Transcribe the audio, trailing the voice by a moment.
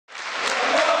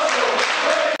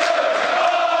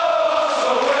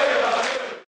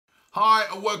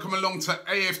and welcome along to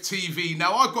AFTV.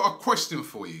 Now, I've got a question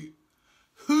for you.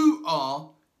 Who are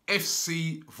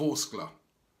FC Vorskla?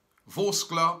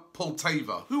 Vorskla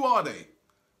Poltava. Who are they?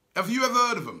 Have you ever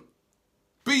heard of them?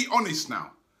 Be honest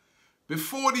now.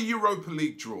 Before the Europa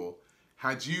League draw,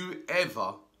 had you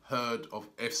ever heard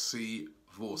of FC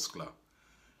Vorskla?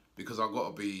 Because I've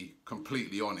got to be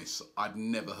completely honest, I'd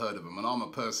never heard of them. And I'm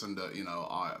a person that,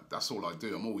 that's all I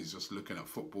do. I'm always just looking at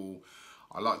football.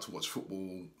 I like to watch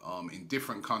football in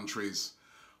different countries.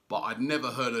 But I'd never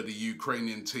heard of the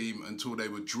Ukrainian team until they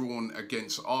were drawn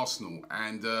against Arsenal.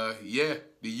 And yeah,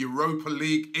 the Europa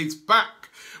League is back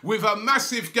with a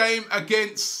massive game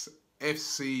against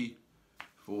FC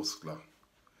Vorskla.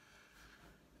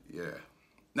 Yeah.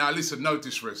 Now, listen, no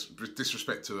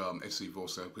disrespect to FC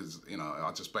Vorskla, because,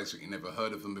 I just basically never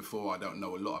heard of them before. I don't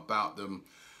know a lot about them.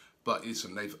 But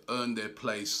listen, they've earned their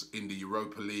place in the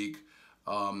Europa League.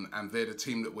 And they're the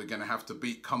team that we're going to have to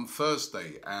beat come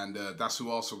Thursday. And that's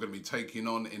who Arsenal are going to be taking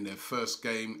on in their first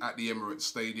game at the Emirates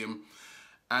Stadium.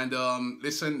 And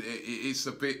listen, it's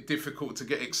a bit difficult to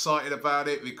get excited about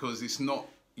it because it's not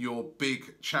your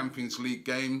big Champions League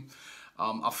game.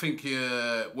 I think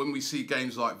when we see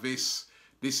games like this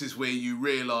is where you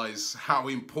realise how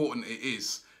important it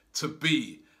is to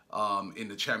be in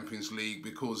the Champions League,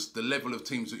 because the level of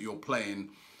teams that you're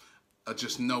playing are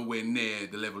just nowhere near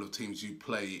the level of teams you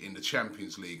play in the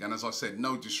Champions League. And as I said,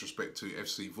 no disrespect to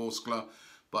FC Vorskla,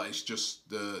 but it's just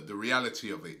the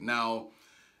reality of it. Now,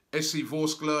 FC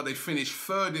Vorskla, they finished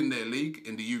third in their league,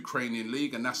 in the Ukrainian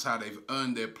league, and that's how they've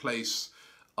earned their place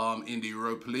in the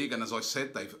Europa League. And as I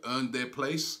said, they've earned their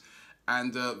place.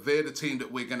 And they're the team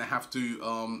that we're going to have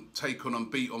to take on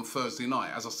and beat on Thursday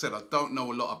night. As I said, I don't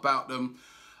know a lot about them.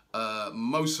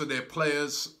 Most of their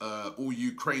players, all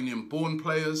Ukrainian-born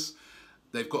players.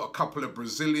 They've got a couple of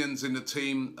Brazilians in the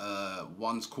team.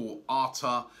 One's called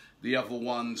Arta. The other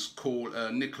one's called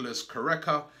Nicolas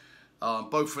Careca.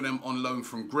 Both of them on loan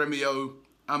from Grêmio.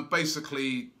 And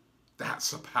basically,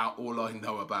 that's about all I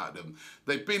know about them.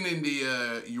 They've been in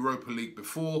the Europa League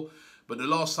before. But the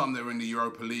last time they were in the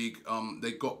Europa League,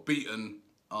 they got beaten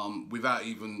without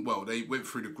even... Well, they went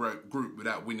through the group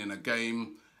without winning a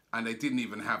game. And they didn't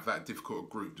even have that difficult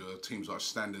group. There were teams like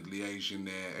Standard Liège in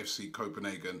there, FC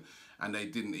Copenhagen, and they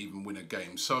didn't even win a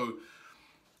game. So,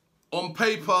 on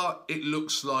paper, it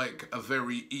looks like a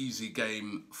very easy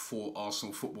game for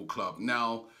Arsenal Football Club.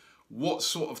 Now, what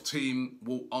sort of team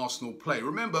will Arsenal play?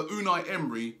 Remember, Unai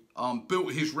Emery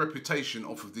built his reputation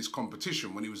off of this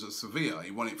competition when he was at Sevilla.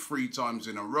 He won it 3 times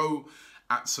in a row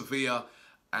at Sevilla,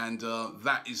 and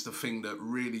that is the thing that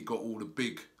really got all the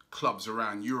big clubs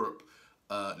around Europe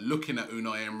looking at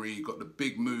Unai Emery. He got the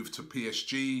big move to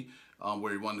PSG,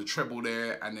 where he won the treble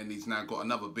there, and then he's now got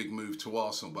another big move to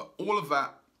Arsenal. But all of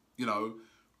that,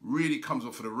 really comes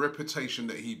off of the reputation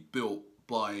that he built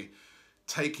by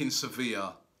taking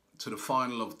Sevilla to the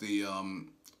final of the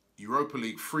Europa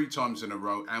League 3 times in a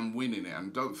row and winning it.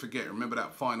 And don't forget, remember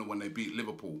that final when they beat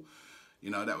Liverpool?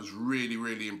 That was really,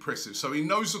 really impressive. So he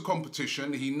knows the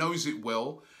competition, he knows it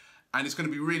well. And it's going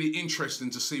to be really interesting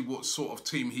to see what sort of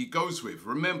team he goes with.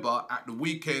 Remember, at the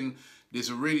weekend, there's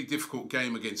a really difficult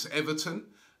game against Everton.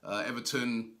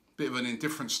 Everton, bit of an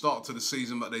indifferent start to the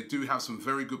season, but they do have some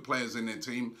very good players in their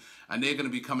team. And they're going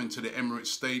to be coming to the Emirates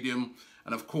Stadium.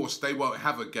 And of course, they won't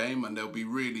have a game, and they'll be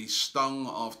really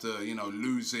stung after,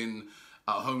 losing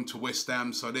at home to West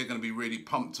Ham. So they're going to be really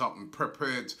pumped up and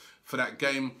prepared for that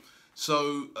game.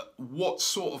 So what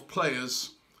sort of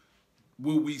players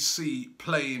will we see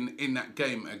playing in that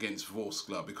game against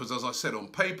Vorskla? Because as I said, on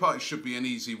paper, it should be an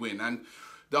easy win. And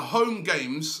the home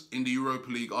games in the Europa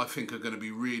League, I think, are going to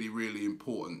be really, really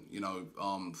important,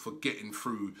 for getting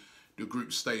through the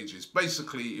group stages.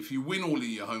 Basically, if you win all of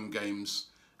your home games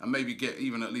and maybe get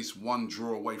even at least 1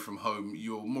 draw away from home,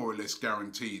 you're more or less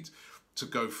guaranteed to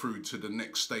go through to the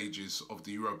next stages of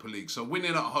the Europa League. So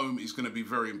winning at home is going to be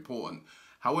very important.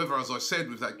 However, as I said,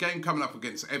 with that game coming up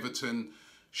against Everton,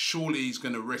 surely he's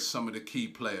going to rest some of the key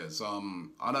players.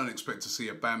 I don't expect to see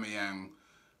a Aubameyang,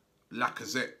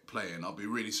 Lacazette playing. I'll be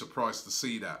really surprised to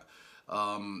see that.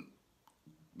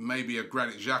 Maybe a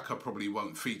Granit Xhaka probably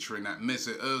won't feature in that.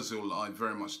 Mesut Ozil, I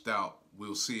very much doubt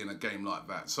we'll see in a game like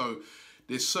that. So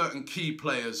there's certain key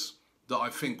players that I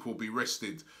think will be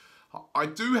rested. I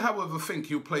do, however, think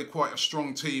he'll play quite a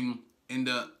strong team in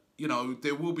that,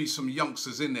 there will be some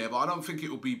youngsters in there, but I don't think it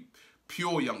will be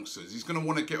pure youngsters. He's going to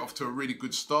want to get off to a really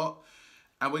good start,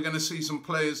 and we're going to see some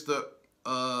players that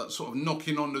are sort of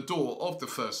knocking on the door of the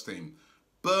first team.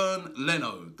 Bernd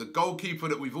Leno, the goalkeeper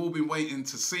that we've all been waiting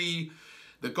to see,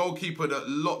 the goalkeeper that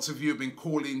lots of you have been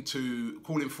calling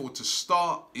for to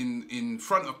start in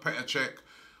front of Petr Cech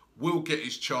will get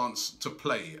his chance to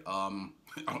play.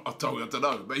 I don't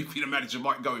know. Maybe the manager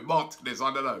might go with Martinez.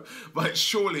 I don't know. But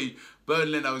surely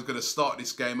Bernd Leno is going to start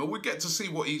this game, and we'll get to see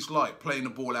what he's like playing the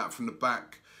ball out from the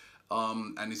back,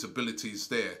 and his abilities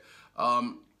there.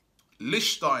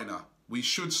 Lichtsteiner. We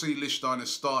should see Lichtsteiner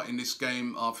start in this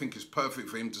game. I think it's perfect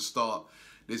for him to start.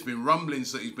 There's been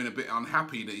rumblings that he's been a bit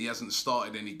unhappy that he hasn't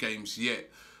started any games yet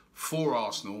for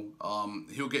Arsenal.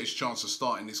 He'll get his chance to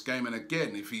start in this game. And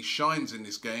again, if he shines in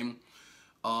this game,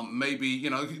 maybe, you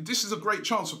know, this is a great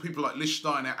chance for people like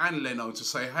Lichtsteiner and Leno to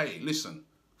say, hey, listen,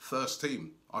 first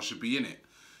team, I should be in it.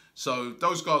 So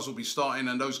those guys will be starting,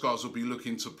 and those guys will be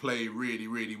looking to play really,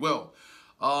 really well.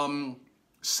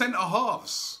 Centre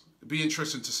halves. It'd be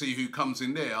interesting to see who comes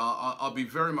in there. I'll be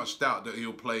very much doubt that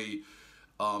he'll play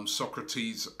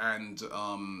Socrates and,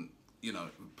 you know,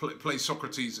 play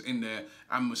Socrates in there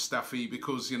and Mustafi,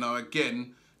 because, you know,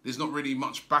 again, there's not really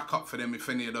much backup for them if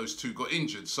any of those two got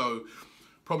injured. So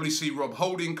probably see Rob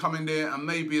Holding come in there, and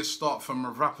maybe a start from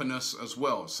Mavropanos as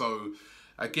well. So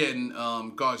again,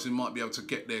 guys who might be able to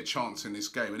get their chance in this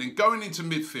game. And then going into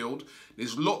midfield,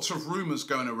 there's lots of rumours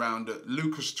going around that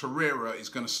Lucas Torreira is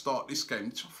going to start this game,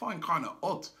 which I find kind of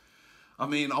odd. I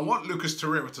mean, I want Lucas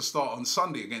Torreira to start on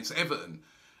Sunday against Everton.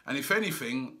 And if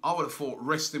anything, I would have thought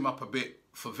rest him up a bit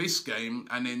for this game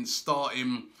and then start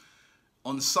him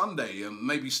on Sunday and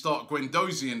maybe start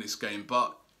Guendouzi in this game.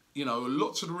 But, you know,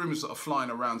 lots of the rumours that are flying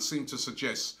around seem to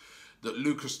suggest that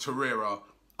Lucas Torreira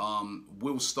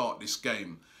will start this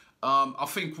game. I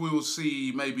think we'll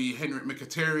see maybe Henrik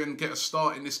Mkhitaryan get a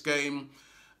start in this game.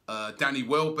 Danny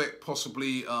Welbeck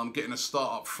possibly getting a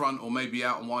start up front, or maybe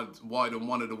out and wide on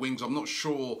one of the wings. I'm not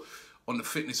sure on the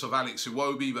fitness of Alex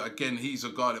Iwobi, but again, he's a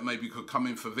guy that maybe could come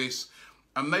in for this.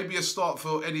 And maybe a start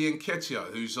for Eddie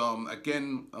Nketiah, who's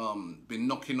again been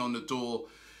knocking on the door.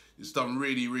 He's done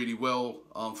really, really well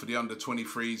for the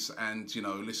under-23s. And, you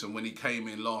know, listen, when he came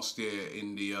in last year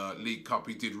in the League Cup,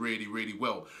 he did really, really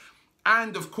well.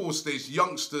 And, of course, there's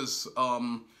youngsters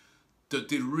that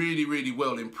did really, really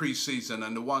well in pre-season.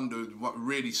 And the one that what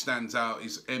really stands out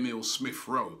is Emil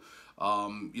Smith-Rowe.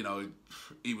 You know,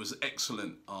 he was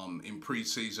excellent in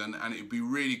pre-season. And it'd be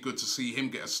really good to see him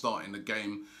get a start in the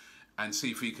game and see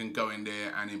if he can go in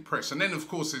there and impress. And then, of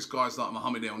course, there's guys like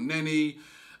Mohamed El Neni.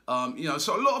 You know,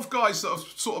 so a lot of guys that have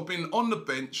sort of been on the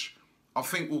bench, I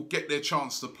think will get their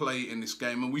chance to play in this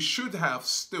game. And we should have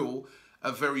still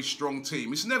a very strong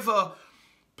team. It's never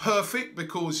perfect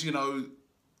because, you know,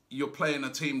 you're playing a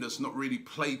team that's not really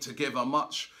played together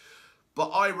much. But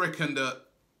I reckon that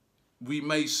we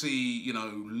may see, you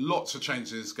know, lots of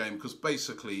changes in this game, because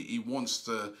basically he wants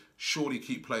to surely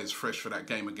keep players fresh for that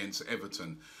game against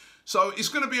Everton. So it's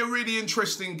going to be a really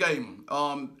interesting game.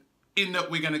 In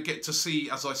that we're going to get to see,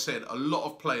 as I said, a lot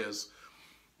of players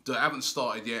that haven't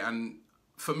started yet. And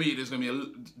for me, there's going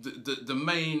to be the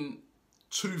main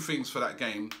two things for that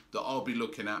game that I'll be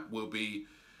looking at will be,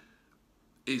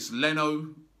 is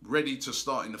Leno ready to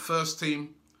start in the first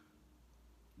team?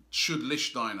 Should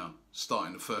Lichtsteiner start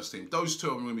in the first team? Those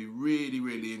two I'm going to be really,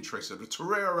 really interested. The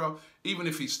Torreira, even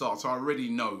if he starts, I already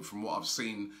know from what I've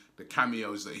seen, the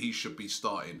cameos, that he should be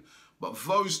starting. But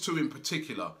those two in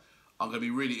particular, I'm going to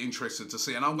be really interested to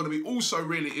see. And I'm going to be also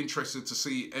really interested to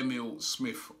see Emil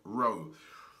Smith-Rowe,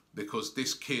 because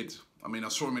this kid, I mean, I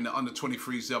saw him in the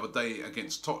under-23s the other day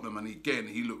against Tottenham, and again,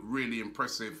 he looked really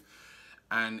impressive.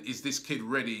 And is this kid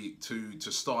ready to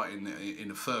start in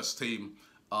the first team?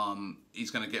 He's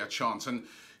going to get a chance. And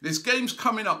there's games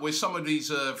coming up where some of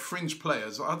these fringe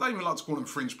players, I don't even like to call them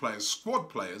fringe players, squad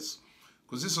players,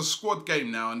 because this is a squad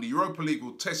game now, and the Europa League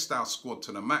will test our squad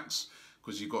to the max,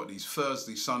 because you've got these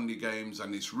Thursday, Sunday games,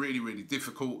 and it's really, really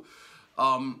difficult.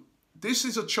 This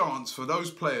is a chance for those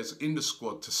players in the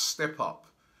squad to step up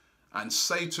and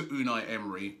say to Unai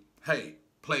Emery, hey,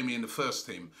 play me in the first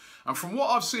team. And from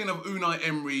what I've seen of Unai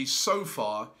Emery so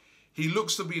far, he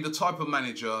looks to be the type of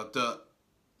manager that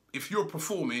if you're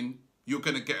performing, you're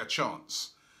going to get a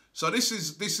chance. So this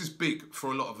is big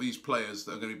for a lot of these players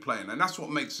that are going to be playing. And that's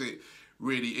what makes it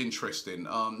really interesting.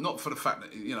 Not for the fact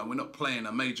that, you know, we're not playing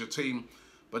a major team,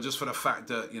 but just for the fact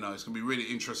that, you know, it's going to be really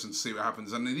interesting to see what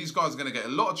happens. And these guys are going to get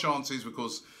a lot of chances,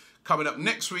 because coming up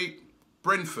next week,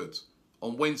 Brentford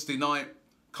on Wednesday night,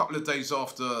 a couple of days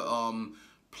after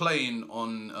playing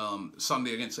on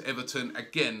Sunday against Everton.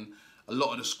 Again, a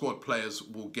lot of the squad players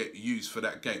will get used for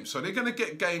that game. So they're going to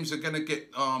get games, they're going to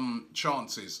get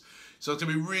chances. So it's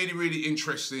going to be really, really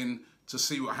interesting to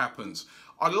see what happens.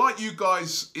 I'd like you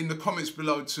guys in the comments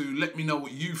below to let me know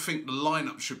what you think the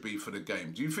lineup should be for the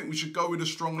game. Do you think we should go with a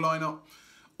strong lineup?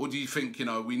 Or do you think, you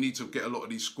know, we need to get a lot of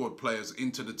these squad players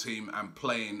into the team and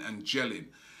playing and gelling?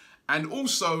 And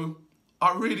also,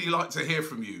 I really like to hear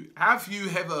from you. Have you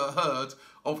ever heard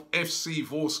of FC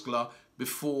Vorskla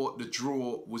before the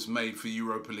draw was made for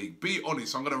Europa League? Be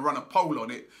honest, I'm going to run a poll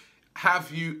on it.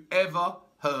 Have you ever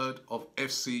heard of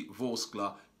FC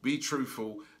Vorskla? Be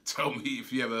truthful. Tell me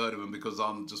if you ever heard of them, because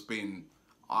I'm just being...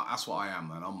 that's what I am,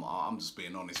 man. I'm just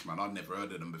being honest, man. I've never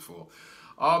heard of them before.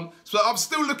 So I'm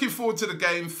still looking forward to the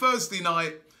game. Thursday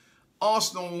night,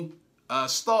 Arsenal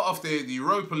start off the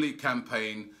Europa League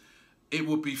campaign. It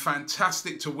would be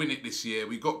fantastic to win it this year.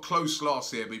 We got close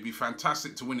last year, but it'd be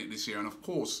fantastic to win it this year. And of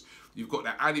course, you've got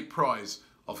that added prize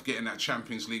of getting that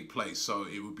Champions League place. So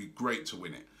it would be great to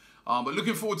win it. But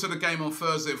looking forward to the game on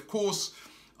Thursday. Of course,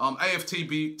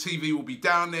 AFTV will be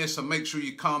down there, so make sure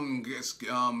you come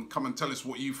and tell us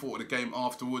what you thought of the game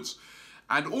afterwards.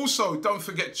 And also, don't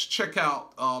forget to check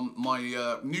out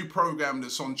my new program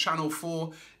that's on Channel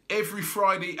 4 every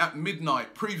Friday at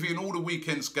midnight, previewing all the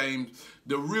weekend's games,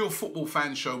 the Real Football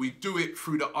Fan Show. We do it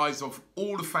through the eyes of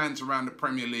all the fans around the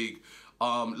Premier League.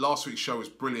 Last week's show was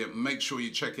brilliant. Make sure you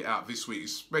check it out this week,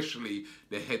 especially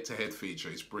the head-to-head feature.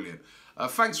 It's brilliant.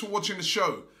 Thanks for watching the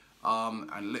show,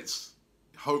 and let's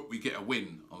hope we get a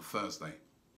win on Thursday.